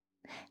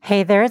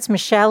Hey there, it's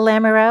Michelle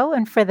Lamoureux,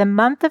 and for the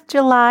month of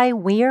July,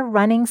 we are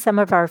running some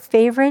of our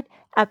favorite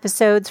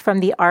episodes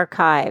from the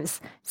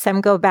archives. Some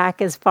go back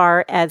as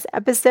far as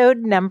episode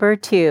number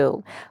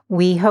 2.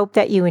 We hope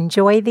that you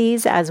enjoy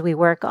these as we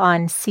work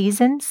on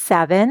season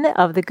 7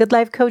 of the Good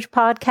Life Coach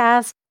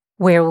podcast,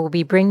 where we'll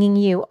be bringing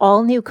you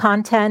all new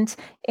content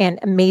and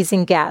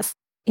amazing guests.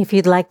 If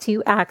you'd like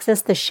to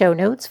access the show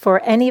notes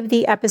for any of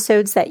the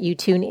episodes that you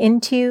tune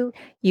into,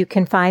 you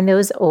can find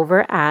those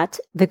over at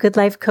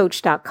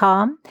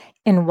thegoodlifecoach.com.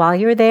 And while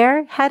you're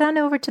there, head on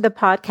over to the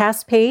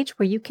podcast page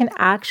where you can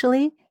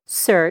actually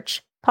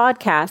search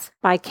podcasts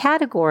by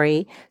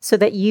category so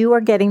that you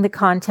are getting the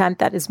content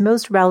that is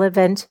most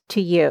relevant to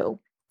you.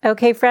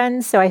 Okay,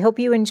 friends, so I hope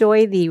you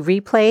enjoy the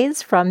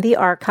replays from the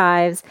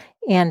archives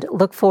and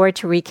look forward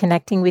to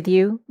reconnecting with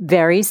you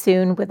very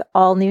soon with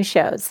all new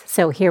shows.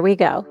 So here we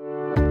go.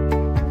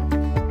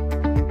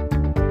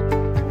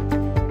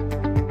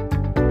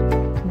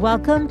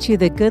 Welcome to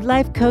the Good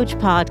Life Coach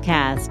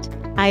podcast.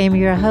 I am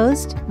your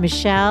host,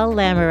 Michelle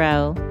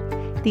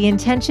Lamoureux. The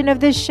intention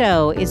of this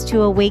show is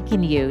to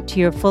awaken you to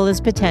your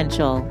fullest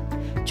potential.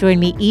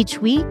 Join me each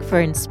week for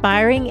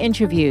inspiring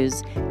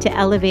interviews to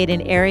elevate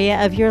an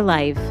area of your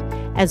life,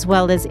 as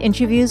well as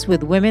interviews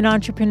with women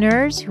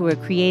entrepreneurs who are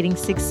creating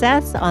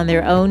success on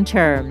their own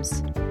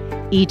terms.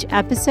 Each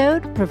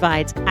episode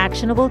provides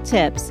actionable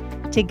tips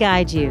to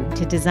guide you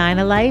to design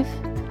a life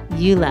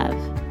you love.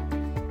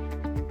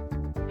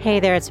 Hey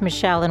there, it's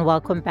Michelle and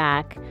welcome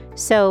back.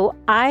 So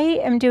I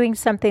am doing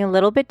something a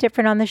little bit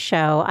different on the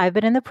show. I've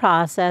been in the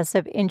process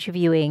of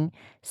interviewing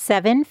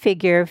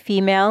 7-figure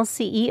female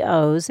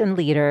CEOs and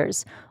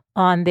leaders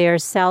on their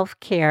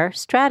self-care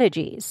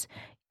strategies.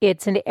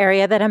 It's an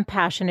area that I'm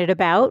passionate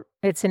about.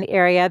 It's an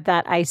area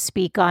that I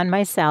speak on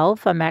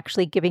myself. I'm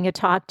actually giving a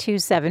talk to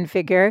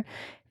 7-figure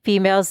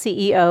female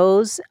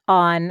CEOs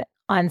on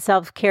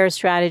self-care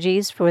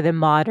strategies for the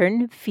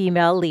modern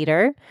female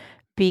leader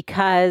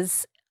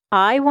because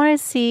I want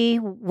to see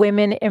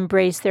women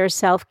embrace their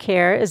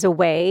self-care as a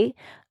way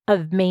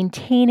of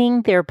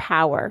maintaining their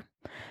power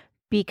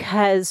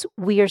because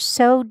we are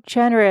so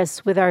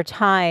generous with our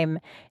time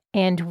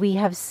and we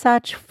have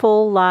such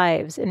full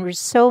lives and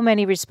so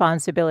many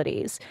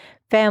responsibilities.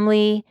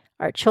 Family,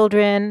 our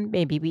children,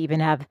 maybe we even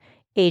have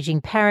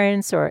aging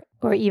parents or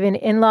even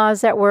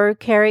in-laws that we're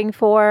caring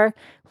for.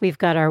 We've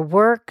got our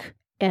work.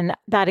 And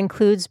that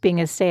includes being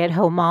a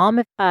stay-at-home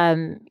mom.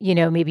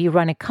 Maybe you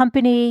run a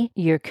company,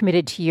 you're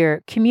committed to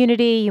your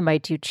community, you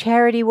might do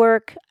charity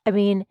work. I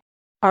mean,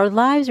 our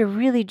lives are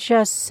really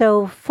just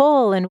so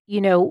full and,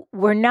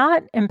 we're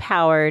not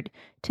empowered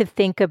to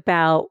think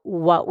about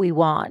what we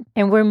want.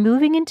 And we're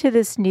moving into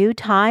this new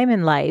time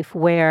in life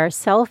where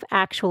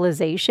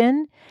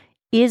self-actualization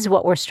is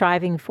what we're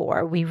striving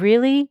for. We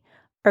really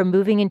are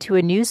moving into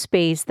a new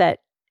space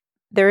that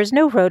there is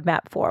no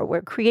roadmap for.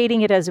 We're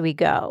creating it as we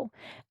go.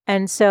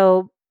 And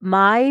so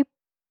my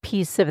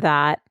piece of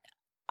that,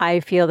 I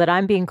feel that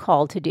I'm being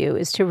called to do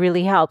is to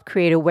really help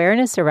create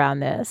awareness around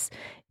this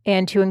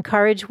and to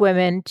encourage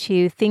women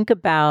to think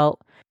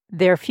about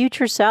their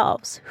future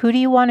selves. Who do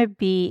you want to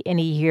be in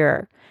a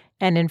year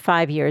and in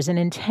 5 years and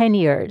in 10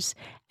 years?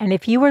 And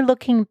if you were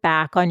looking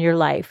back on your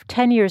life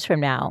 10 years from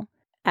now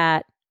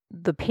at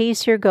the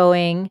pace you're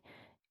going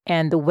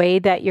and the way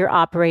that you're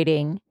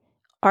operating,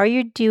 are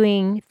you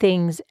doing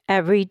things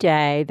every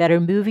day that are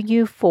moving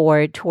you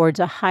forward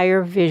towards a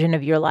higher vision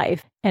of your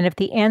life? And if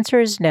the answer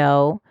is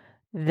no,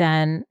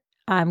 then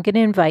I'm going to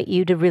invite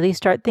you to really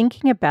start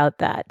thinking about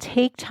that.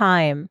 Take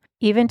time,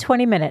 even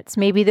 20 minutes,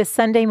 maybe this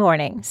Sunday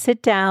morning,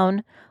 sit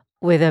down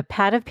with a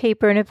pad of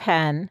paper and a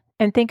pen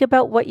and think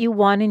about what you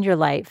want in your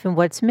life and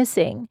what's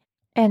missing.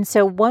 And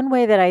so one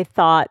way that I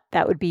thought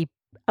that would be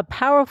a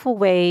powerful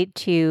way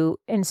to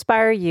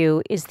inspire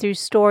you is through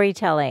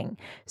storytelling.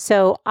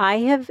 So I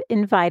have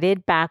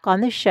invited back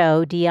on the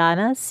show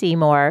Deeannah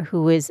Seymour,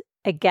 who is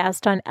a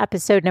guest on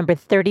episode number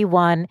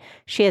 31.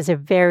 She has a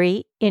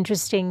very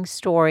interesting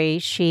story.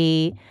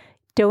 She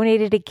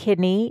donated a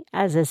kidney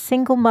as a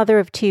single mother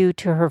of 2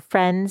 to her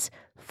friend's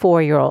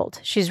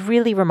 4-year-old. She's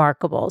really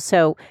remarkable.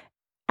 So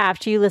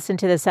after you listen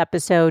to this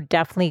episode,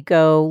 definitely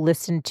go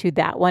listen to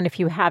that one. If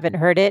you haven't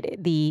heard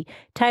it, the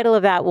title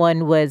of that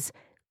one was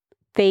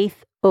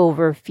Faith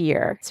Over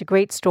Fear. It's a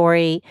great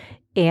story.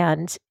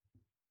 And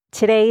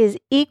today is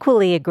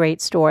equally a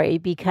great story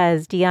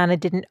because Deeannah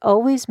didn't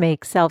always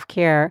make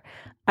self-care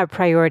a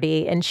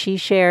priority. And she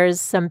shares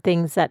some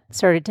things that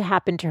started to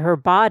happen to her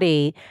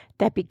body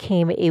that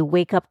became a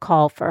wake-up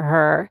call for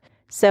her.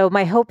 So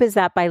my hope is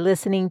that by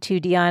listening to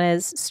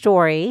Deeannah's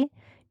story,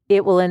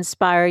 it will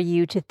inspire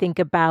you to think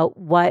about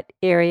what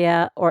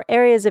area or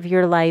areas of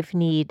your life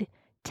need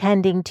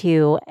tending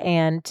to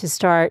and to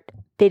start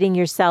fitting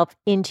yourself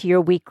into your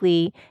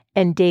weekly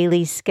and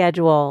daily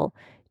schedule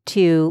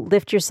to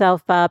lift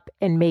yourself up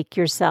and make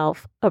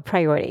yourself a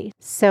priority.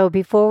 So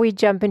before we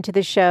jump into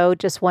the show,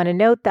 just want to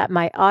note that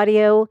my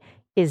audio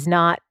is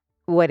not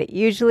what it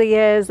usually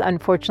is.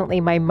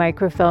 Unfortunately, my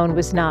microphone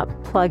was not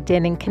plugged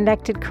in and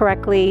connected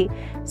correctly,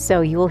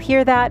 so you will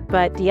hear that,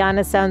 but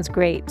Deeannah sounds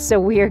great, so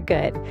we are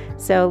good.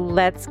 So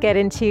let's get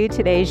into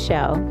today's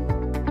show.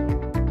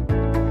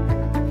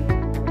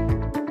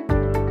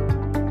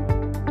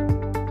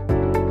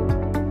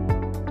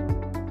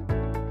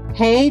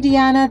 Hey,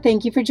 Deeannah,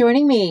 thank you for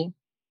joining me.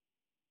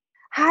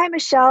 Hi,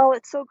 Michelle.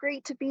 It's so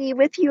great to be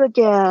with you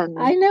again.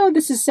 I know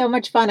this is so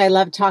much fun. I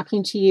love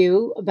talking to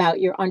you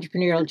about your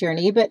entrepreneurial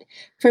journey. But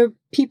for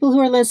people who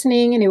are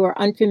listening and who are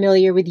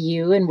unfamiliar with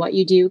you and what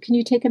you do, can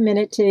you take a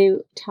minute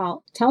to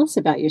tell us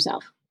about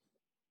yourself?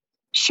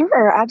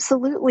 Sure,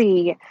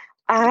 absolutely.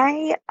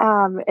 I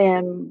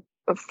am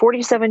a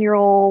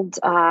 47-year-old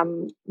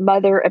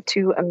mother of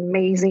two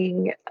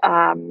amazing,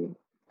 I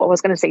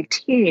was going to say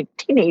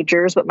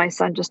teenagers, but my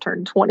son just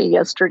turned 20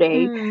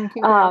 yesterday.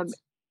 Congrats.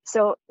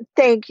 So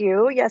thank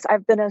you. Yes,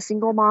 I've been a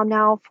single mom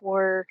now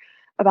for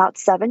about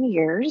 7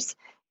 years,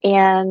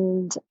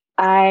 and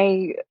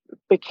I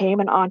became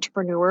an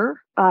entrepreneur.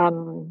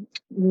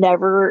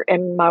 Never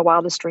in my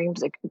wildest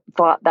dreams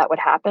thought that would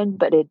happen,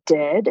 but it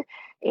did.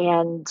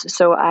 And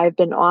so I've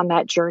been on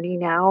that journey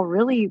now,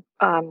 really,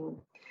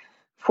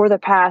 for the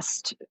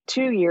past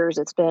 2 years.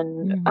 It's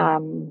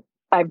been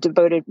I've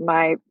devoted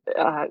my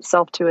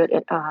self to it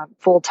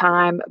full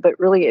time, but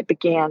really it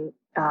began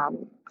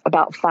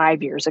about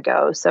 5 years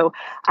ago. So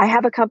I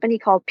have a company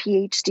called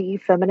PhD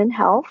Feminine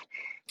Health,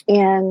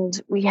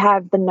 and we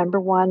have the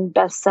 #1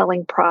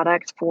 best-selling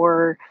product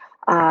for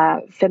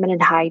feminine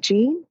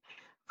hygiene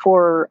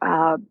for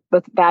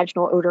both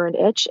vaginal odor and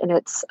itch, and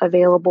it's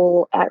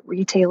available at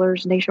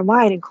retailers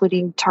nationwide,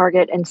 including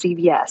Target and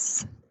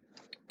CVS.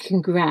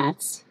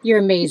 Congrats. You're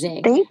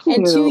amazing. Thank you.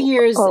 And 2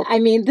 years, I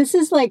mean, this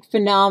is like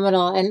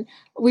phenomenal. And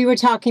we were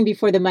talking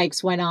before the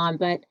mics went on,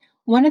 but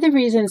one of the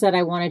reasons that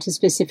I wanted to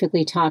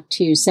specifically talk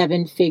to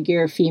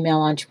 7-figure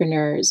female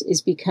entrepreneurs is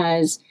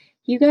because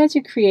you guys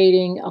are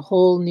creating a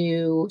whole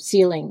new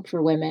ceiling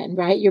for women,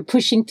 right? You're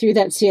pushing through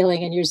that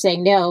ceiling and you're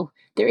saying, no,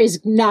 there is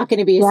not going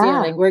to be a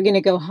ceiling. We're going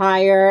to go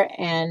higher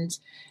and,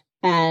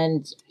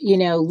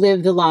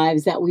 live the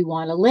lives that we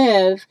want to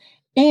live.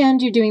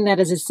 And you're doing that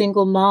as a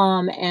single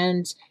mom.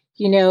 And,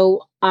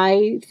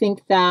 I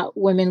think that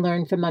women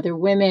learn from other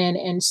women.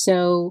 And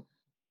so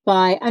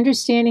by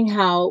understanding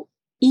how,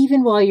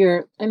 even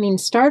while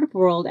startup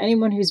world,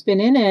 anyone who's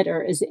been in it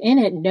or is in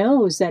it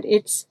knows that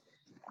it's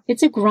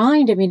a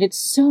grind. I mean, it's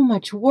so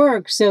much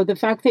work. So the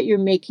fact that you're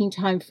making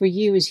time for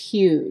you is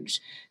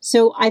huge.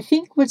 So I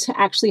think what's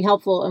actually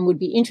helpful and would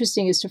be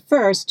interesting is to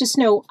first just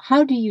know,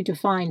 how do you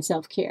define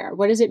self-care?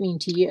 What does it mean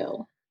to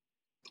you?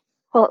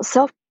 Well,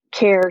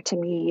 self-care to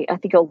me, I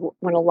think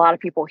when a lot of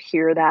people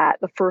hear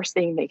that, the first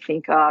thing they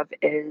think of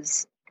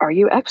is, are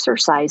you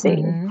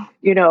exercising?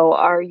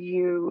 Are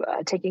you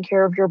taking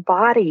care of your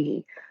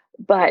body?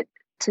 But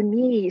to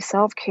me,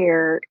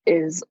 self-care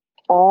is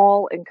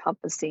all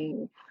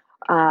encompassing,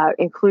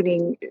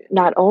 including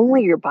not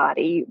only your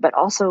body, but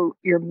also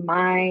your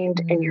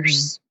mind and your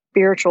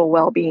spiritual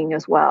well-being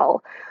as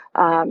well.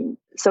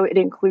 So it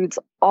includes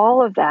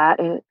all of that.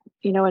 And,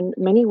 in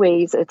many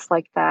ways, it's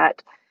like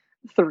that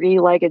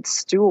 3-legged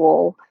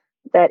stool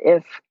that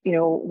if,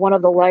 one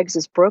of the legs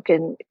is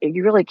broken,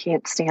 you really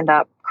can't stand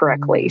up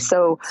correctly.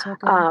 So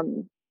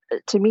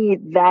to me,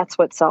 that's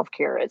what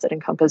self-care is. It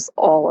encompasses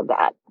all of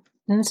that.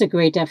 That's a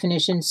great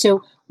definition.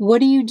 So what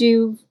do you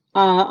do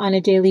on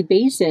a daily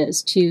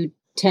basis to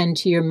tend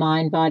to your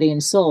mind, body,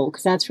 and soul?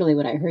 Because that's really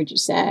what I heard you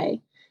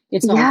say.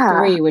 It's all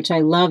three, which I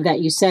love that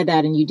you said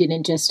that, and you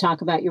didn't just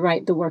talk about,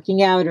 the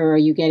working out, or are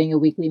you getting a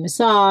weekly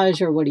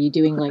massage, or what are you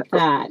doing like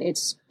that?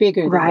 It's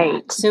bigger than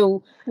that.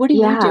 So what are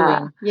you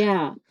doing?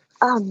 Yeah.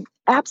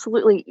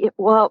 Absolutely.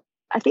 Well,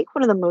 I think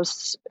one of the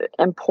most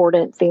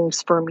important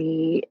things for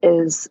me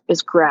is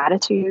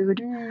gratitude.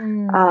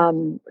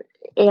 And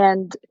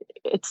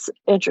it's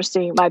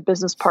interesting. My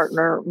business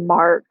partner,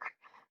 Mark,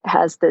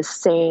 has this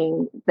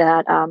saying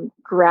that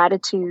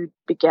gratitude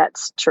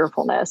begets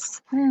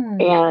cheerfulness.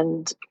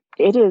 And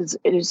it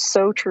is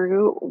so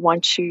true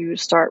once you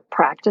start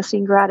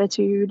practicing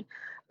gratitude.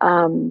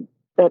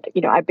 That,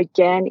 I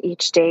begin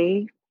each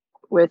day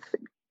with,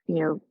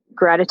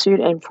 gratitude.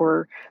 And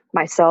for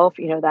myself,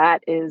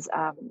 that is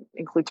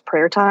includes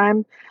prayer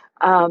time.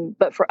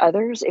 But for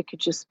others, it could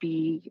just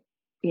be,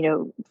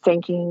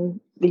 thanking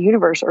the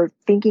universe or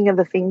thinking of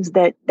the things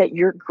that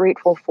you're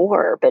grateful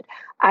for. But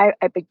I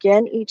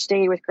begin each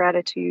day with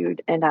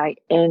gratitude and I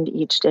end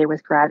each day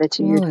with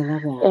gratitude. I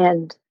love that.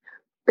 And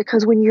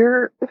because when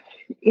you're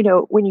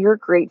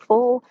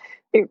grateful,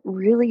 it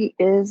really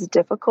is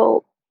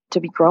difficult to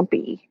be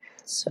grumpy.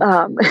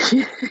 So true.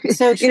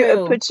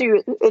 It puts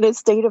you in a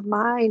state of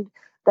mind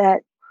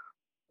that,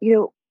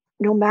 no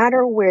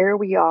matter where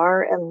we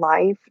are in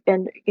life,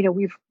 and,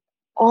 we've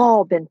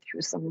all been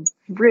through some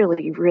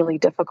really, really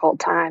difficult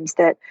times,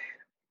 that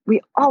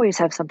we always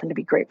have something to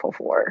be grateful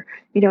for,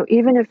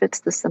 even if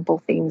it's the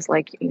simple things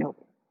like,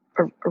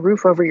 a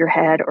roof over your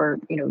head, or,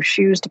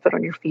 shoes to put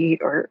on your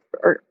feet, or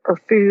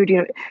food,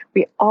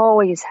 we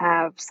always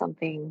have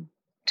something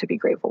to be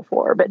grateful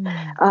for. But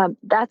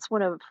that's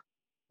one of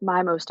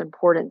my most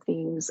important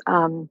things.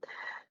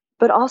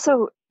 But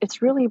also,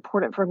 it's really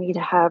important for me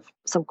to have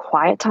some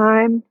quiet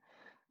time.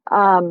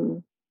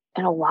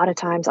 And a lot of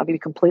times, I'll be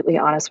completely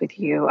honest with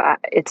you,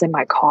 it's in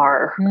my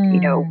car.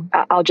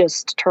 I'll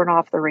just turn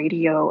off the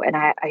radio, and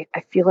I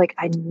feel like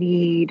I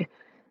need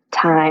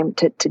time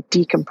to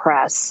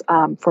decompress,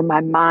 for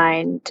my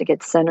mind to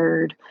get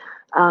centered.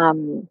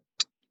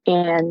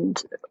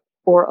 And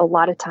or a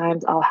lot of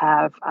times I'll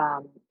have,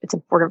 it's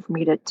important for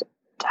me to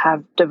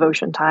have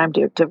devotion time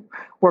to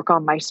work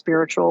on my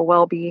spiritual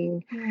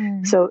well-being.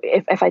 So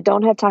if I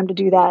don't have time to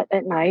do that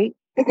at night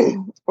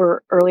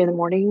or early in the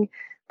morning,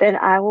 then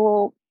I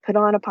will put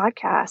on a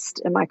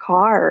podcast in my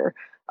car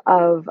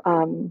of,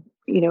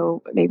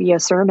 maybe a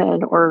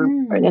sermon or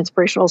an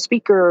inspirational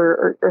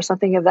speaker or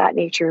something of that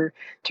nature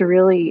to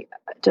really,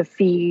 to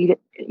feed,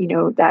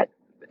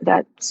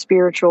 that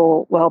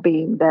spiritual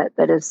well-being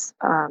that is,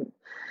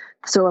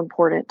 so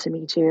important to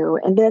me too.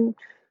 And then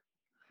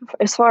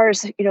as far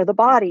as, the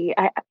body,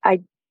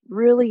 I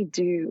really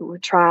do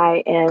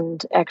try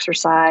and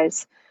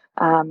exercise,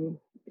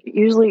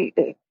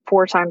 usually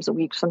 4 times a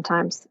week.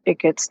 Sometimes it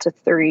gets to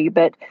 3,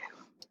 but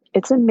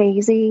it's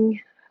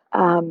amazing,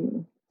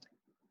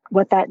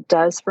 what that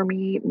does for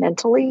me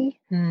mentally,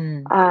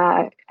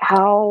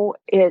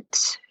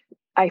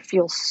 I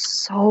feel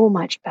so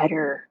much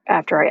better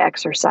after I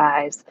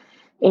exercise.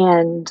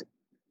 And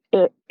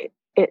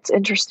it's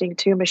interesting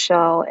too,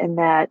 Michelle, in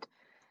that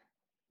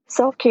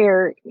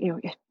self-care,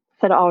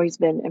 had always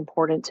been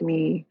important to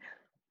me,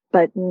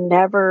 but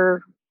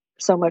never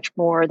so much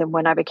more than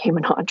when I became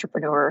an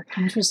entrepreneur.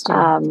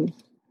 Interesting.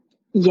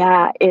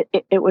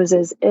 It was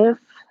as if,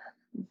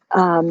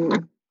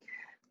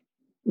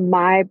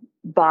 my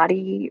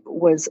body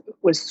was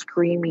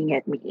screaming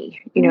at me,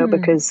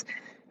 because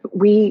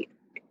we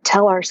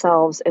tell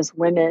ourselves as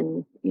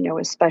women,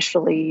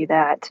 especially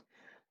that,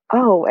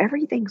 oh,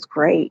 everything's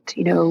great.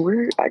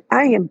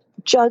 I am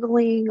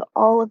juggling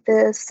all of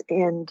this,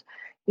 and,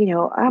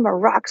 I'm a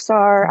rock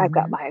star. I've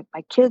got my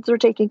kids are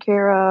taken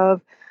care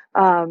of.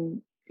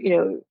 My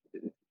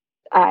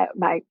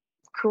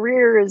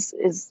career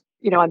is,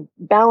 I'm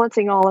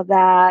balancing all of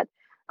that.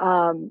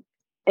 And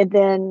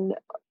then,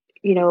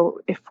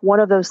 if one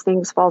of those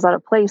things falls out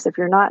of place, if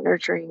you're not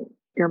nurturing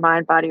your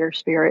mind, body, or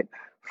spirit,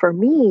 for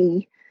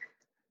me,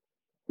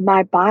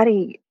 my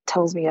body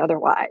tells me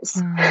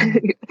otherwise.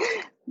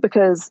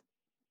 Because,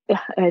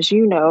 as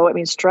you know,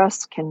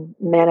 stress can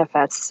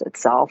manifest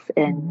itself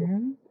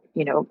in,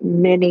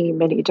 many,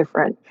 many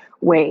different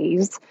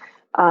ways.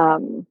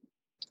 And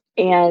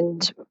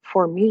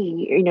for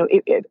me,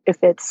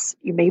 if it's,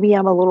 maybe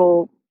I'm a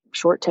little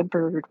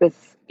short-tempered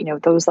with,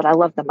 those that I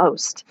love the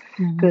most,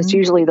 because it's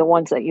usually the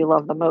ones that you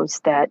love the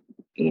most that,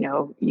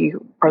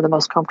 you are the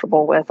most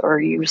comfortable with,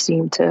 or you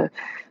seem to,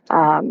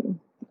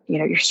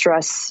 your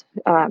stress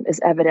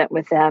is evident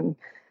with them.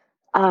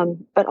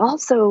 But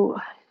also,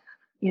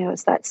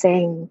 it's that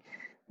saying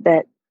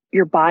that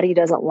your body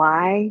doesn't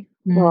lie.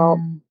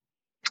 Well,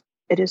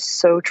 it is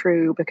so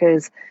true,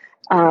 because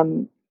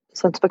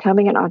since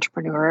becoming an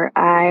entrepreneur,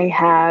 I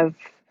have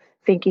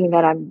thinking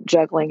that I'm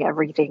juggling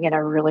everything, and I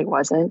really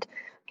wasn't.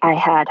 I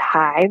had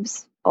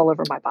hives all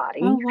over my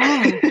body. Oh,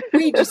 wow.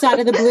 Wait, just out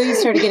of the blue, you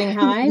started getting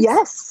hives?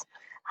 Yes,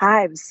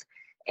 hives.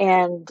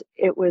 And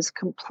it was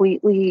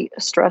completely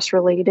stress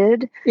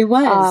related. It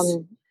was.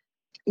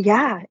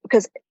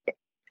 Because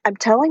I'm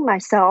telling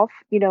myself,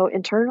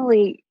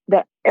 internally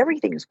that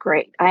everything's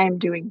great. I am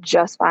doing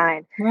just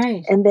fine.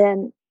 Right. And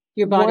then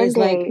your body's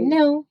like,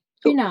 no,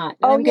 you're not.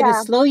 And I'm going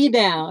to slow you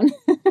down.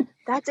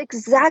 That's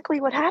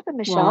exactly what happened,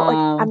 Michelle.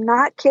 Wow. I'm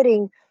not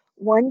kidding.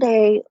 One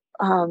day,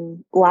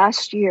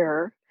 last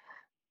year,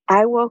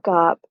 I woke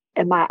up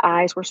and my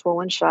eyes were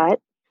swollen shut.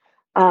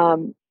 I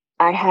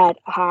had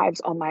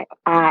hives on my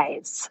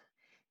eyes,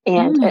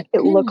 and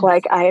it looked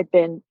like I had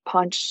been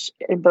punched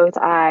in both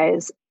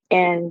eyes.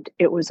 And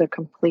it was a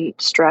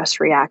complete stress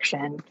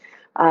reaction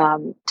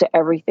to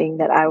everything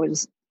that I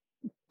was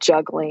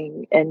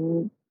juggling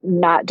and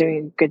not doing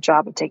a good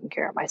job of taking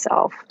care of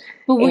myself.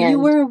 But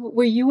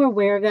were you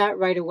aware of that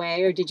right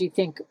away, or did you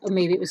think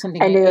maybe it was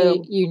something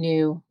you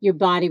knew? Your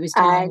body was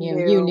telling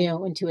you. You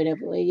knew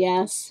intuitively,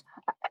 yes?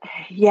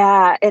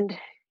 Yeah, and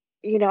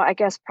I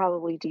guess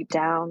probably deep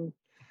down,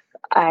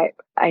 I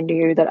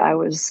knew that I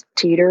was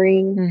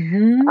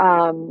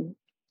teetering.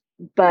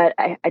 But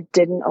I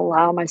didn't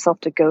allow myself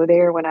to go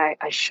there when I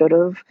should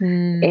have.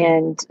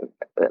 And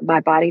my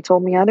body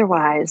told me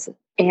otherwise.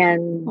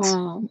 And,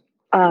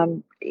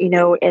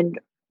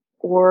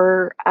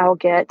 or I'll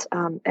get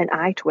an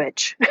eye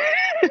twitch.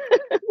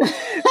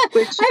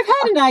 Which, I've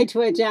had an eye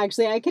twitch,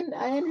 actually. I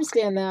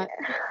understand that.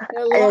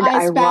 And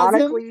eye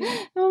ironically,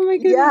 spasm. Oh my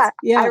goodness.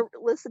 Yeah.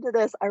 Listen to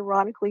this.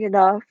 Ironically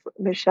enough,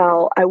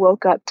 Michelle, I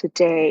woke up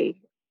today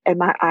and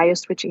my eye is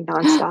twitching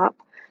nonstop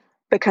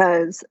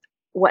because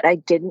what I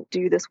didn't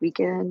do this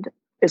weekend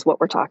is what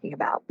we're talking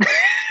about.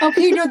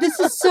 Okay, this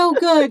is so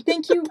good.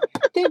 Thank you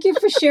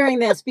for sharing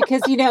this,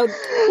 because,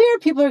 here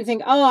people are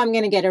thinking, oh, I'm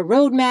going to get a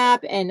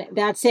roadmap and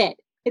that's it.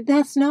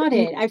 That's not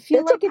it. I feel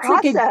It's a like it's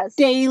like a process.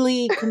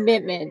 daily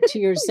commitment to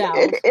yourself.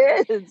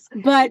 It is.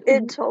 But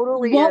It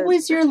totally what is.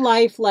 was your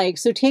life like?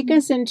 So take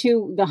us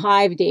into the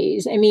hive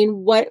days. I mean,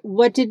 what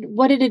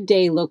did a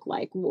day look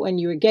like when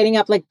you were getting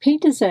up? Like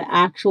paint us an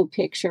actual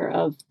picture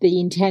of the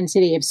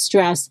intensity of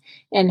stress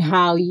and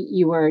how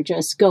you were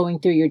just going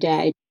through your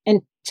day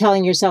and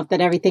telling yourself that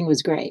everything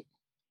was great.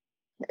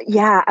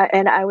 Yeah.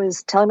 And I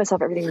was telling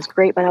myself everything was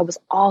great, but I was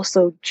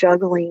also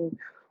juggling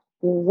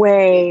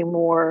way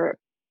more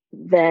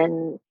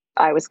than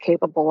I was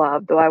capable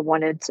of, though I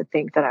wanted to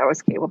think that I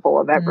was capable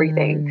of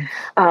everything.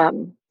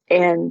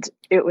 And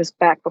it was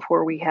back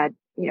before we had,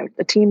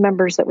 the team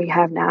members that we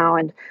have now.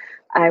 And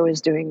I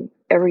was doing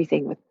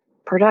everything with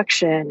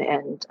production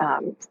and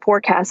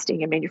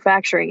forecasting and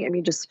manufacturing. I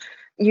mean, just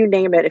you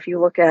name it. If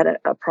you look at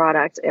a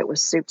product, it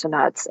was soup to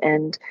nuts.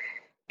 And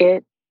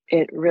it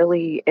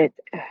really,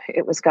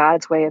 it was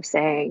God's way of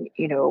saying,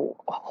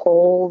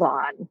 hold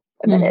on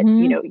a minute,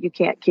 you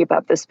can't keep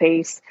up this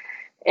pace.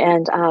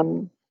 And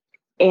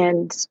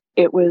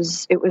it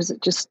was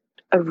just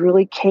a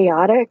really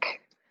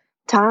chaotic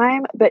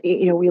time, but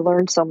we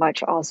learned so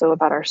much also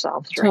about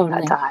ourselves during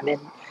that time.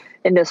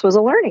 And this was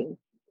a learning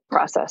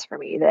process for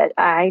me that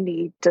I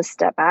need to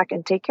step back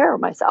and take care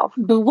of myself.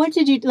 But what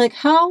did you like?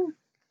 How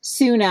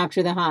soon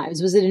after the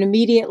hives? Was it an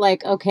immediate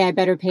like, okay, I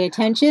better pay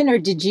attention, or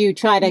did you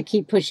try to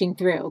keep pushing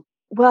through?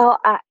 Well,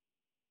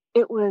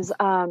 it was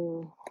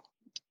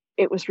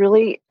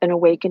really an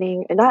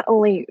awakening, and not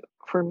only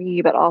for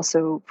me, but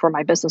also for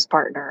my business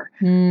partner.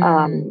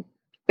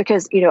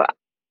 Because,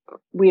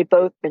 we had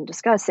both been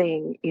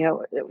discussing,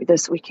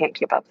 we can't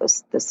keep up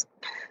this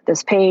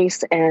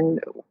pace. And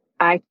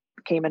I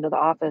came into the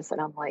office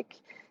and I'm like,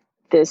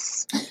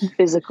 this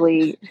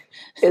physically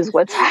is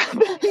what's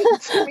happening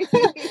to me.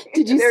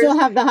 Did you still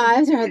have the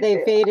hives, or had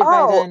they faded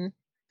by then?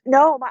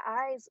 No, my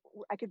eyes,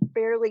 I could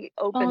barely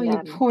open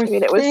them. You poor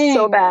it was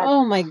so bad.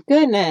 Oh my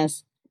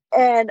goodness.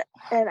 And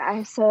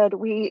I said,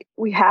 we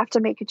have to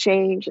make a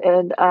change.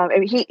 And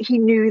he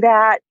knew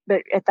that,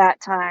 but at that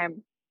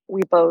time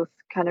we both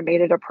kind of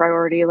made it a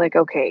priority. Like,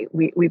 okay,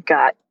 we've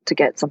got to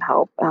get some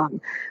help.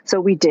 So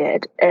we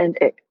did, and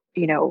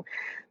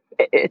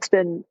it's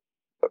been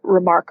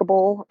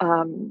remarkable.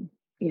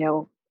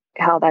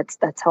 How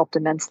that's helped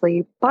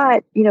immensely.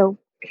 But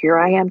here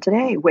I am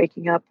today,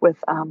 waking up with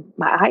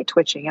my eye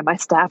twitching, and my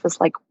staff is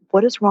like,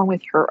 "What is wrong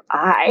with your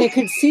eye?" They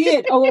could see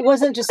it. Oh, it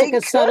wasn't just like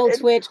a subtle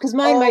twitch, because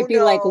mine might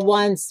be like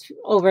once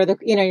over the.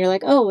 You're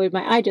like, "Oh,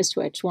 my eye just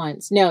twitched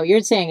once." No,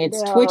 you're saying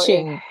it's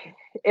twitching.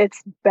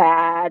 It's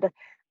bad.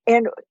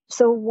 And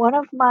so one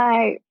of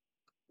my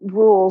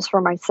rules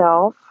for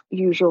myself,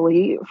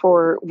 usually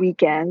for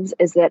weekends,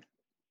 is that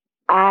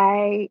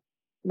I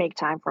make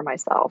time for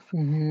myself,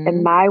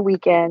 and my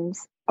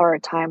weekends are a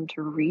time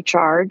to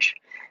recharge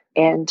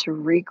and to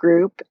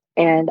regroup,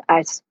 and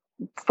I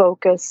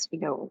focus,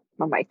 on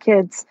my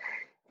kids.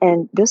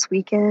 And this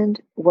weekend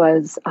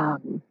was,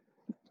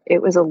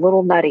 it was a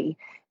little nutty,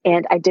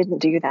 and I didn't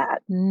do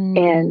that.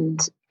 And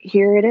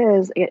here it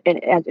is. And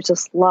I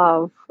just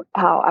love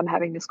how I'm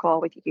having this call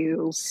with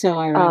you. So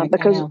ironic,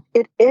 because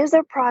it is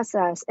a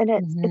process, and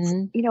it's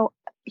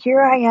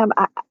here I am.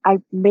 I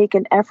make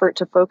an effort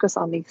to focus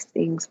on these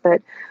things,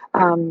 but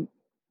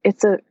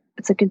it's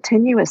a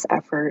continuous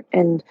effort.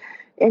 And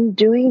in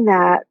doing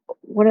that,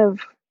 one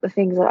of the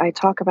things that I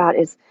talk about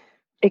is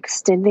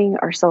extending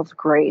ourselves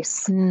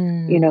grace,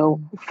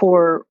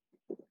 for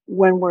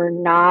when we're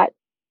not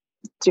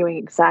doing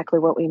exactly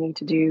what we need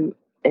to do,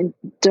 and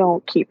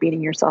don't keep beating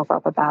yourself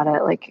up about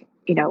it.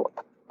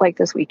 Like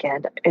this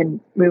weekend and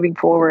moving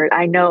forward,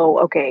 I know,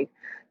 okay,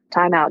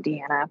 time out,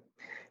 Deanna.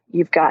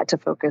 You've got to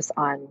focus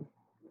on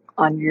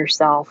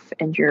yourself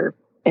and your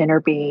inner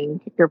being,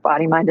 your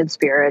body, mind, and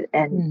spirit,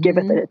 and give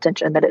it the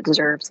attention that it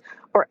deserves,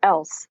 or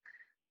else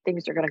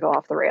things are going to go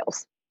off the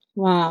rails.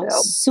 Wow.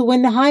 So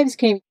when the hives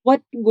came,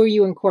 what were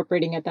you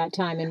incorporating at that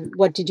time, and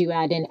what did you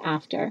add in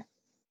after?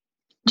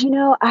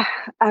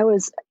 I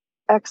was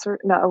I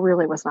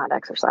really was not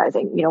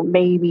exercising,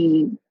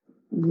 maybe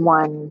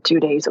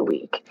 1-2 days a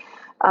week.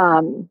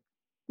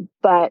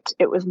 But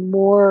it was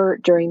more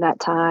during that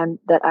time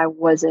that I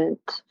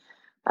wasn't,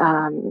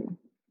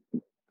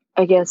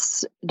 I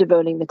guess,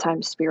 devoting the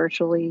time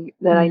spiritually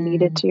that I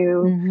needed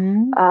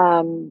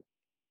to.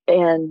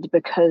 And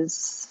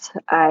because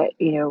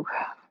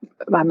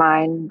my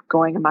mind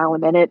going a mile a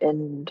minute,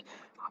 and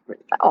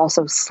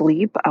also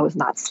sleep, I was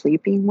not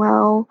sleeping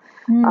well.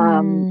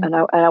 And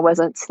I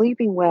wasn't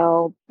sleeping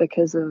well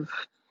because of,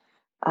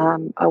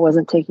 I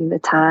wasn't taking the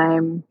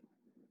time,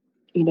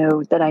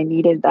 that I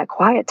needed, that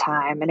quiet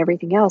time and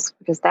everything else,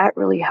 because that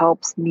really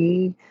helps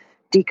me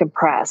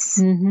decompress.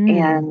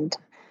 And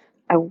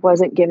I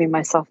wasn't giving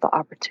myself the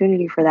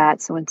opportunity for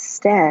that. So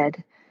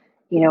instead,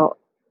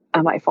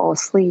 I might fall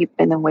asleep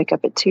and then wake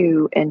up at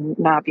 2 and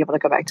not be able to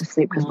go back to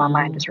sleep because my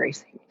mind is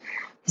racing.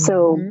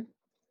 So,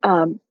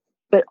 and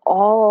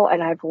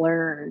I've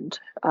learned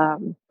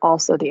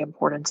also the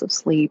importance of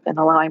sleep and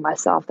allowing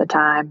myself the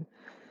time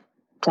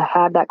to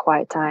have that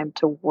quiet time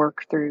to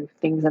work through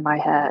things in my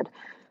head.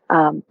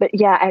 But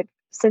yeah,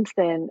 since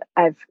then,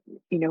 I've,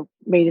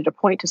 made it a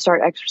point to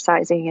start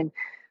exercising.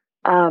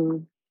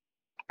 And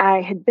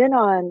I had been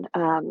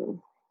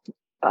on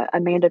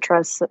Amanda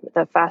Trust's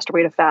The Faster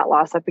Way to Fat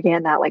Loss. I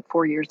began that like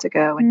 4 years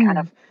ago and kind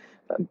of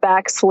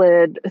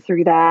backslid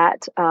through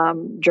that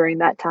during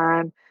that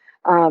time.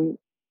 And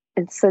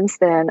since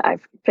then,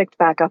 I've picked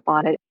back up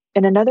on it.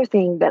 And another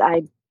thing that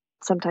I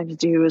sometimes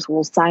do is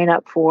we'll sign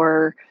up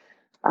for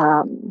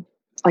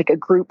like a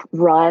group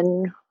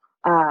run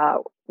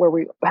where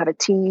we have a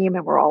team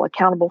and we're all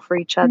accountable for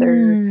each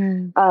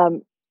other.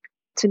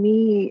 To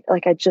me,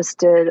 like I just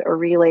did a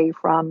relay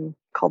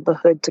called the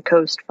Hood to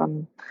Coast,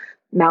 from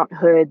Mount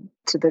Hood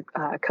to the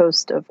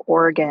coast of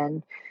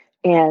Oregon,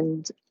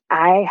 and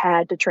I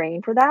had to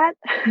train for that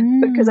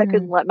because I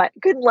couldn't let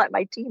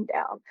my team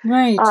down.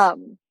 Right.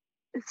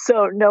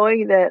 So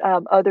knowing that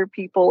other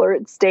people are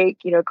at stake,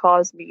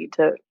 caused me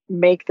to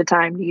make the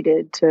time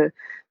needed to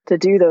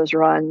do those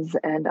runs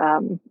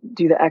and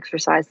do the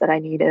exercise that I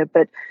needed.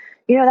 But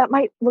that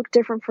might look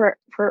different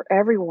for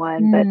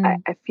everyone. But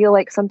I feel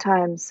like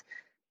sometimes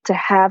to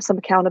have some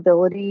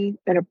accountability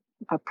in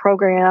a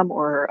program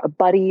or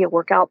a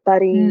workout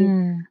buddy,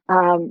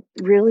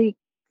 really,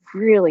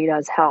 really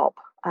does help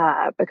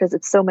because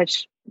it's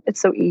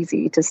so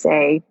easy to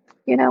say,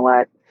 you know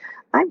what,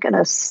 I'm going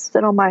to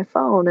sit on my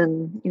phone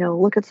and,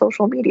 look at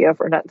social media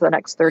for the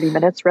next 30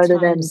 minutes rather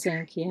than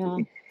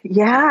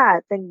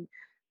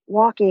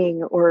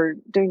walking or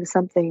doing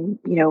something,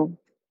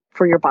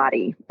 for your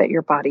body that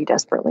your body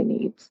desperately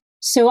needs.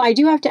 So I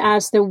do have to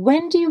ask though,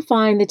 when do you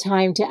find the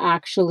time to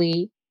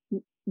actually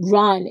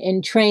run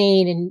and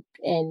train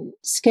and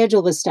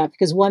schedule this stuff?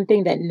 Because one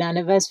thing that none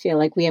of us feel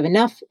like we have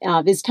enough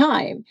of is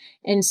time.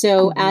 And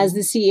so as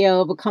the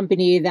CEO of a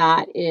company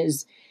that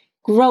is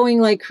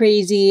growing like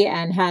crazy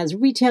and has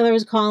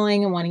retailers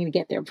calling and wanting to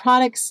get your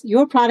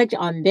product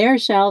on their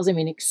shelves, I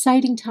mean,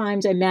 exciting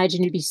times. I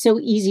imagine it'd be so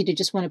easy to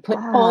just want to put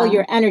all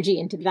your energy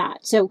into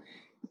that. So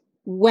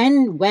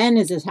when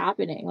is this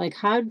happening? Like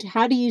how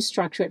do you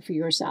structure it for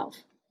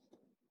yourself?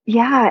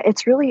 Yeah,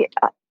 it's really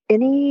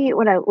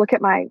when I look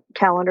at my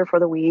calendar for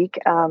the week,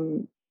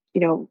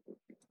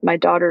 my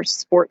daughter's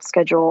sports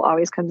schedule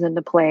always comes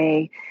into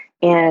play.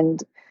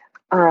 And,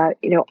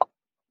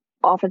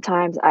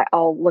 oftentimes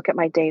I'll look at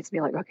my dates and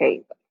be like,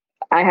 okay,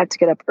 I have to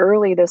get up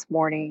early this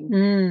morning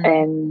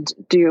and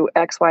do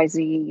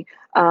XYZ.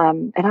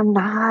 And I'm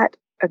not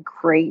a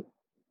great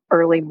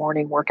early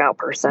morning workout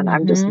person.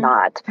 I'm just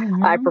not.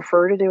 I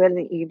prefer to do it in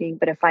the evening,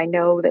 but if I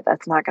know that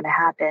that's not going to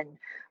happen,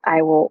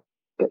 I will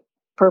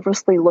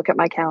purposely look at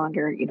my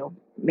calendar,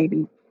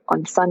 maybe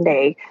on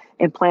Sunday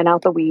and plan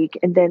out the week.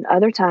 And then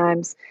other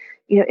times,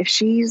 if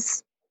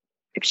she's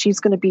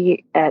going to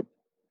be at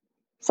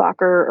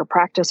soccer or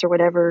practice or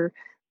whatever,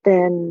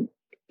 then,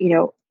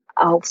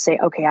 I'll say,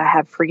 okay, I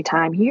have free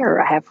time here.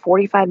 I have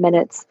 45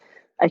 minutes.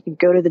 I can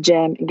go to the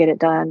gym and get it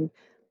done.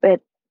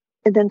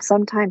 And then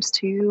sometimes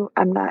too,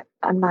 I'm not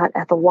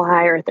at the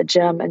Y or at the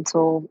gym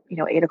until,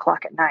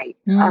 8:00 at night.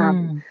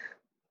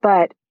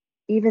 But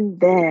even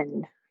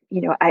then,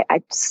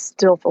 I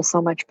still feel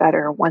so much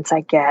better once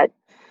I get,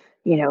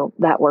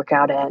 that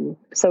workout in.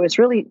 So it's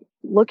really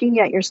looking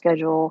at your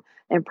schedule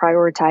and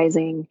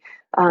prioritizing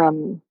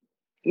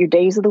your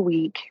days of the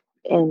week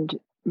and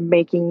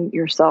making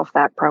yourself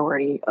that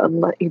priority.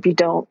 If you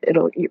don't,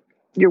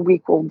 your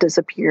week will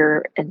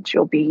disappear and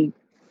you'll be,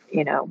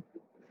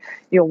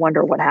 you'll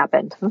wonder what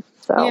happened.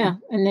 So yeah,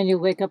 and then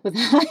you'll wake up with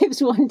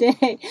hives one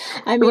day.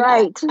 I mean,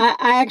 right.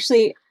 I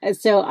actually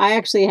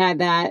had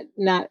that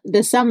not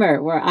this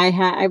summer where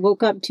I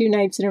woke up 2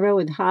 nights in a row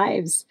with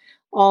hives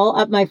all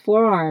up my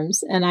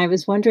forearms, and I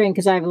was wondering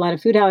because I have a lot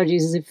of food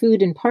allergies as a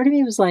food, and part of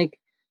me was like,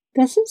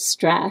 this is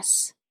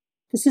stress.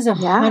 This is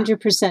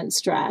 100%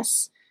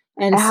 stress.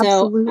 And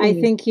Absolutely. So I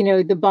think,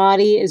 the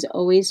body is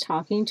always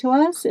talking to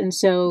us. And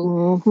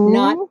so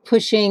not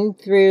pushing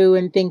through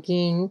and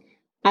thinking,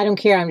 I don't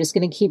care, I'm just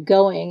going to keep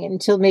going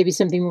until maybe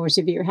something more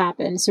severe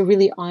happens. So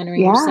really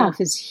honoring yourself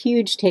is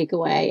huge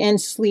takeaway.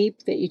 And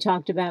sleep that you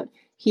talked about,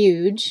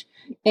 huge.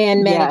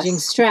 And managing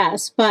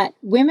stress. But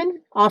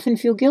women often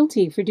feel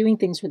guilty for doing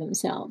things for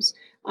themselves.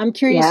 I'm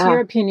curious your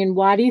opinion.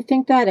 Why do you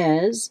think that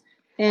is?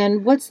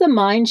 And what's the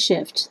mind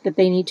shift that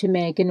they need to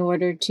make in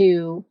order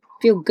to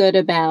feel good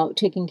about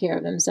taking care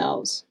of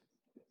themselves?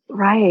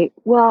 Right.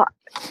 Well,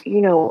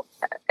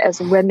 as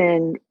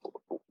women,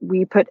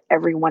 we put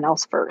everyone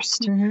else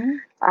first.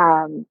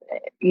 From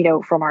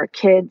our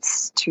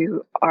kids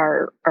to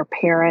our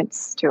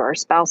parents to our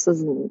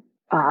spouses and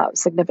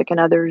significant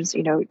others,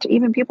 to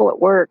even people at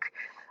work.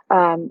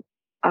 I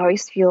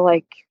always feel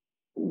like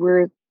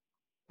we're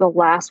the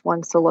last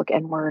ones to look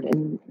inward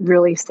and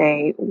really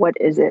say, what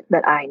is it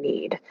that I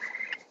need?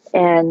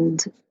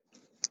 And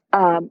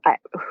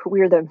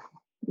we're the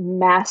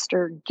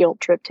master guilt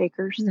trip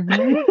takers.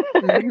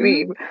 I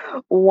mean,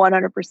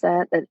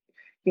 100% that,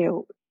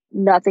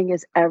 nothing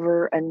is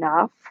ever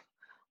enough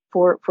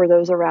for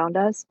those around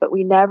us, but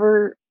we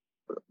never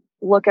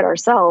look at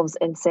ourselves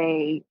and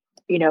say,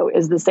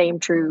 is the same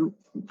true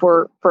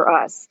for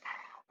us?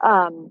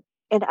 And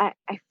I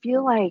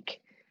feel like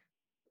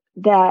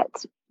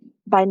that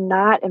by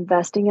not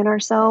investing in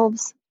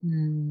ourselves,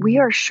 we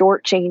are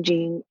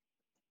shortchanging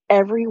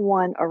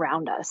everyone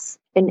around us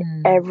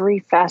in every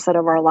facet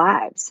of our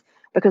lives,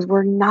 because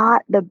we're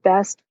not the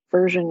best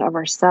version of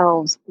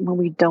ourselves when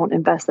we don't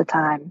invest the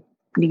time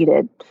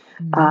needed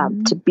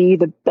to be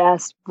the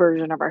best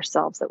version of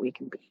ourselves that we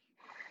can be.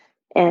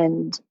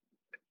 And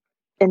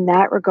in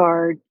that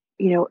regard,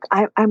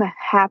 I'm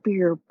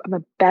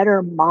a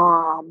better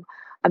mom,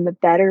 I'm a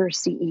better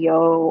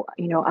CEO,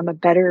 I'm a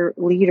better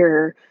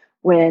leader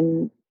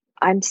when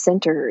I'm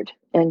centered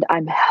and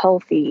I'm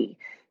healthy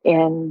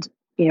and,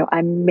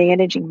 I'm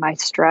managing my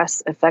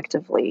stress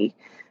effectively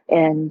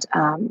and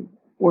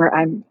where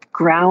I'm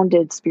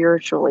grounded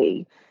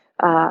spiritually.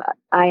 I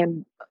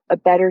am a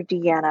better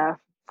Deeannah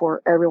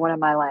for everyone in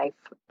my life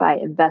by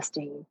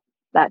investing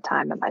that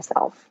time in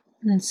myself.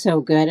 That's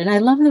so good. And I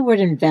love the word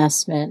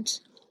investment,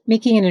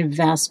 making an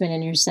investment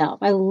in yourself.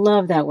 I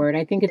love that word.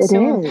 I think it's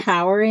so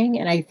empowering,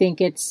 and I think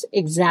it's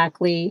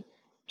exactly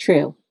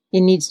true.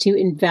 It needs to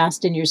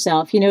invest in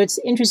yourself. It's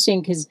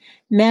interesting because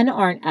men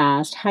aren't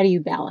asked, how do you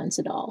balance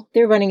it all?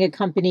 They're running a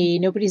company.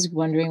 Nobody's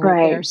wondering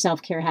what their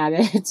self-care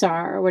habits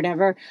are or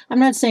whatever. I'm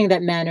not saying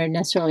that men are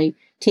necessarily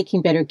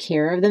taking better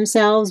care of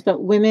themselves,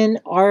 but women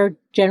are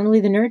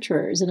generally the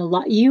nurturers, and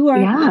you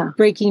are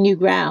breaking new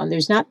ground.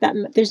 There's not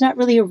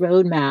really a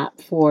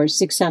roadmap for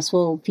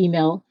successful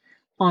female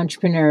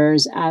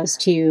entrepreneurs as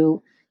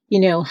to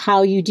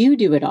how you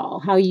do it all,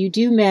 how you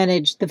do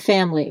manage the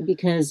family,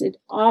 because it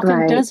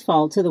often does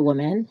fall to the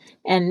woman,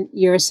 and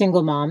you're a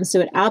single mom, so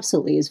it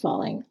absolutely is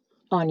falling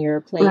on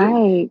your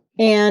plate.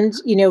 And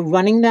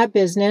running that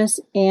business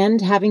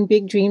and having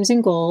big dreams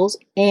and goals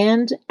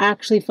and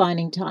actually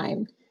finding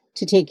time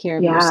to take care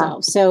of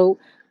yourself. So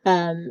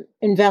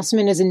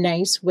investment is a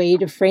nice way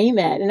to frame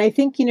it. And I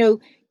think,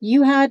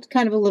 you had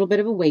kind of a little bit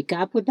of a wake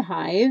up with the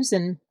hives,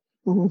 and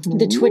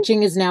the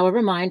twitching is now a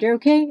reminder.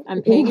 Okay,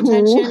 I'm paying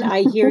attention.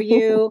 I hear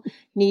you.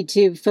 Need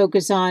to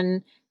focus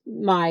on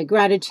my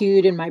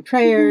gratitude and my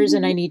prayers.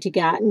 And I need to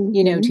get,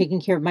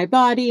 taking care of my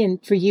body.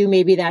 And for you,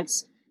 maybe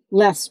that's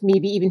less,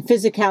 maybe even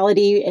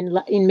physicality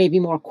and maybe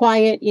more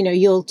quiet.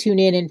 You'll tune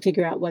in and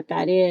figure out what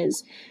that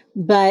is.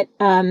 But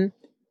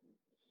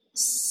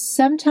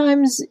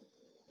sometimes,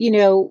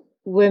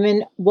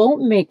 women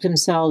won't make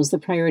themselves the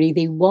priority.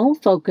 They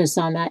won't focus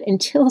on that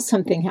until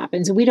something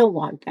happens. We don't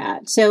want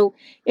that. So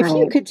if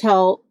you could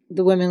tell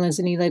the women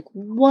listening, like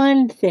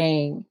one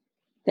thing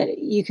that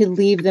you could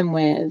leave them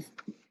with,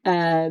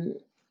 a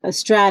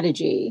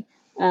strategy,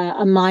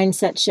 a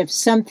mindset shift,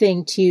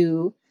 something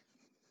to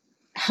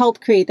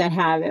help create that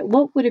habit,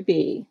 what would it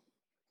be?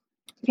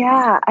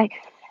 Yeah,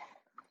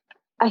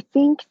 I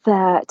think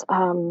that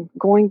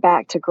going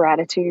back to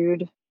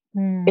gratitude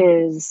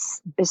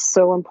is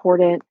so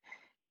important.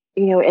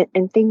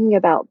 And thinking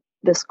about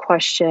this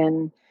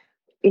question,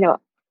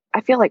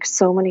 I feel like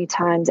so many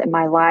times in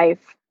my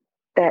life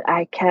that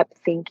I kept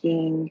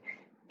thinking,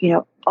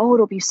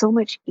 it'll be so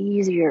much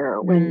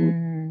easier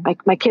when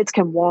my kids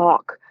can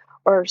walk,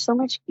 or so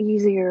much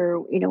easier,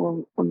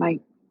 when my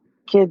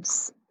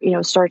kids,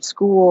 start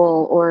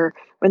school, or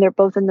when they're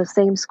both in the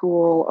same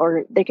school,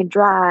 or they can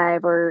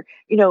drive, or,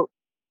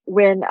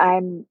 when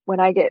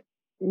I get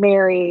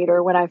married,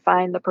 or when I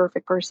find the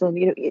perfect person,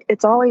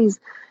 it's always,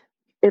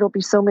 it'll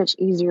be so much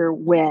easier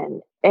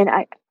when. And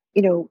I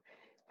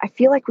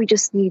feel like we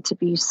just need to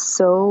be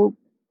so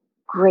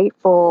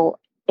grateful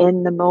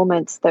in the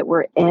moments that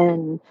we're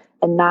in,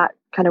 and not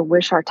kind of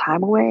wish our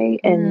time away,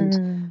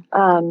 and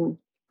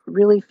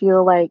really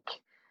feel like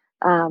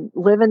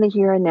live in the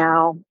here and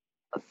now,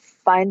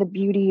 find the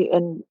beauty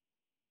in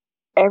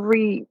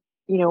every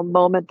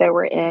moment that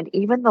we're in,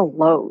 even the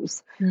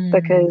lows,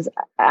 because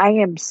I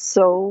am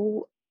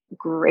so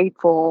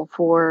grateful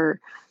for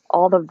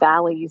all the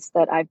valleys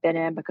that I've been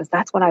in, because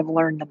that's when I've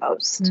learned the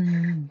most.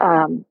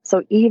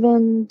 So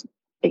even,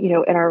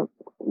 in our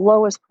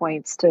lowest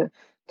points, to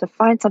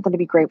find something to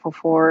be grateful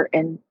for,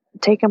 and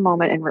take a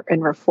moment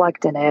and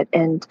reflect in it.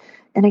 And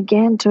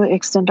again, to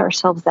extend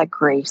ourselves that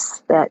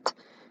grace, that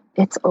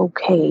it's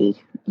okay,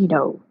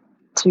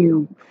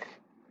 to,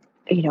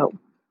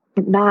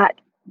 not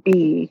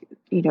be,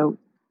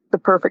 the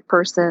perfect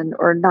person,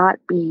 or not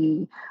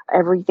be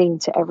everything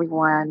to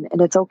everyone. And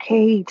it's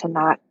okay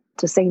to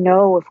say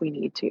no if we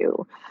need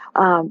to.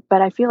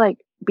 But I feel like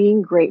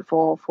being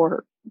grateful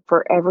for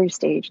every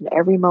stage and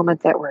every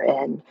moment that we're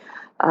in,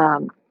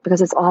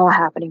 because it's all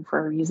happening for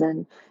a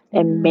reason,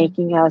 and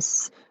making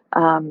us,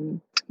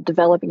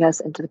 developing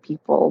us into the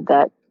people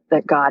that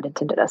God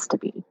intended us to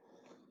be.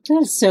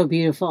 That's so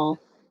beautiful.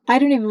 I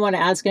don't even want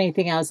to ask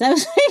anything else. That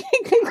was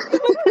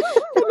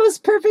the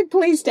most perfect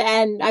place to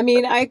end. I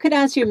mean, I could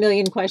ask you a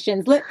million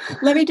questions. Let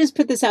me just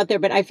put this out there,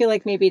 but I feel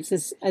like maybe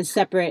it's a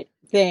separate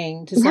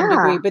thing to some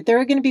degree. But there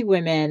are going to be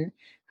women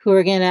who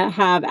are going to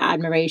have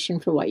admiration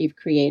for what you've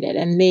created,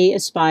 and they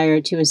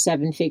aspire to a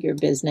 7-figure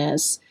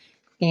business,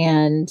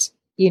 and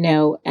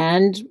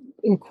and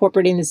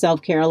incorporating the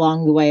self-care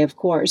along the way, of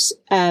course.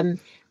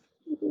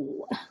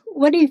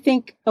 What do you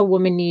think a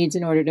woman needs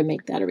in order to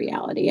make that a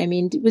reality? I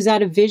mean, was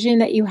that a vision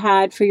that you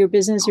had for your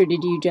business, or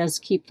did you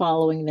just keep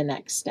following the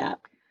next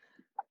step?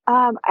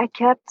 I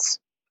kept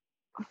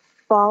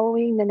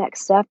following the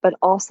next step, but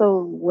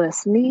also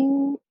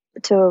listening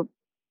to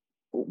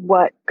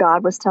what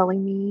God was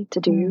telling me to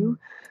do.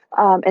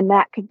 And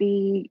that could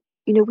be,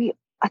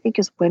 I think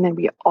as women,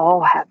 we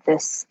all have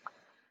this,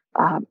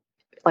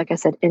 like I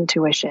said,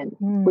 intuition.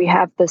 We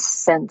have this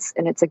sense,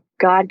 and it's a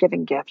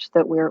God-given gift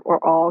that we're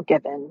all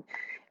given.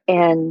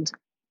 And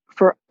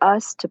for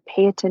us to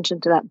pay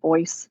attention to that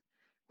voice,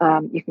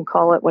 you can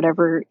call it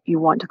whatever you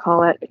want to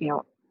call it.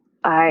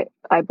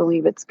 I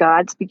believe it's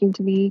God speaking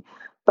to me,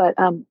 but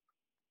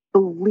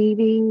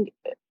believing,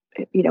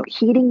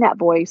 heeding that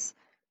voice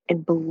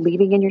and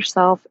believing in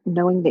yourself,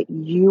 knowing that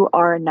you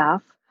are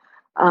enough.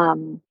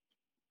 And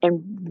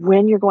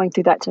when you're going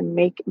through that, to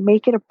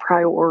make it a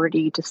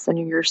priority to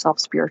center yourself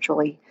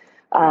spiritually,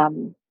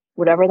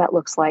 whatever that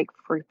looks like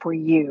for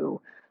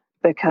you,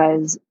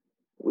 because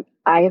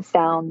I have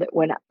found that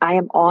when I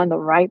am on the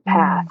right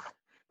path,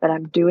 that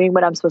I'm doing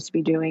what I'm supposed to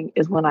be doing,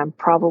 is when I'm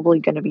probably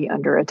going to be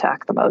under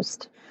attack the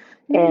most.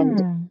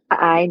 And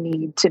I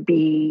need to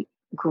be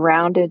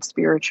grounded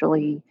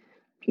spiritually,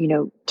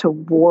 to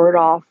ward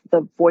off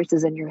the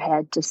voices in your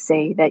head to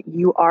say that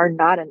you are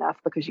not enough,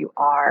 because you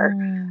are,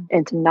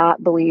 and to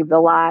not believe the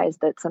lies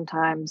that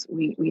sometimes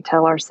we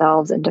tell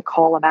ourselves, and to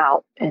call them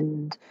out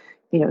and,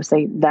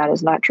 say that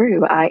is not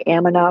true. I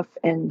am enough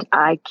and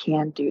I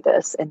can do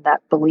this. And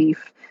that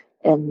belief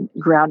and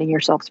grounding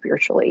yourself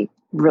spiritually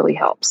really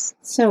helps.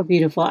 So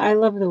beautiful. I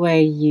love the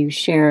way you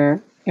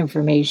share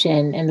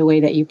information and the way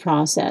that you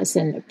process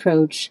and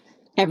approach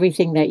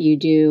everything that you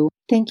do.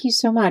 Thank you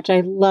so much. I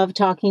love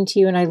talking to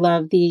you, and I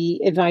love the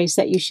advice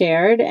that you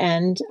shared.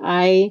 And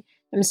I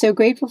am so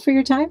grateful for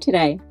your time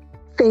today.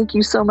 Thank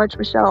you so much,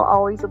 Michelle.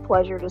 Always a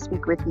pleasure to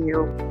speak with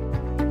you.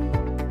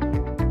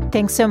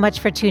 Thanks so much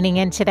for tuning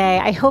in today.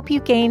 I hope you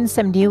gained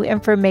some new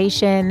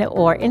information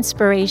or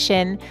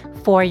inspiration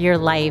for your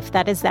life.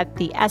 That is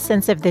the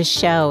essence of this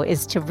show,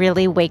 is to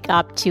really wake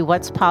up to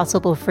what's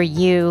possible for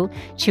you,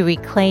 to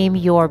reclaim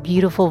your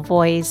beautiful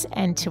voice,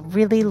 and to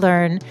really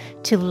learn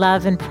to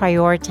love and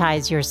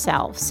prioritize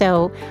yourself.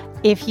 So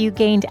if you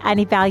gained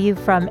any value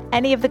from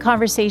any of the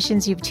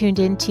conversations you've tuned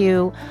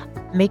into,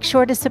 make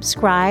sure to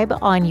subscribe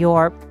on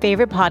your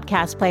favorite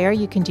podcast player.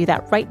 You can do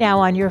that right now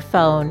on your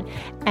phone.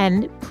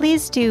 And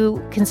please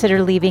do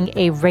consider leaving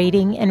a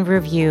rating and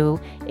review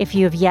if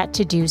you have yet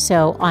to do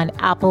so on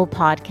Apple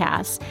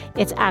Podcasts.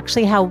 It's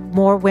actually how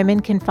more women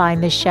can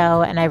find the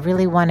show. And I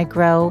really want to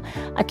grow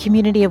a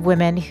community of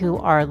women who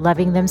are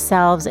loving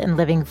themselves and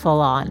living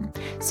full on.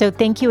 So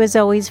thank you as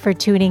always for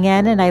tuning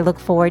in. And I look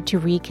forward to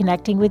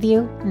reconnecting with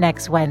you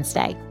next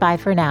Wednesday. Bye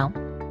for now.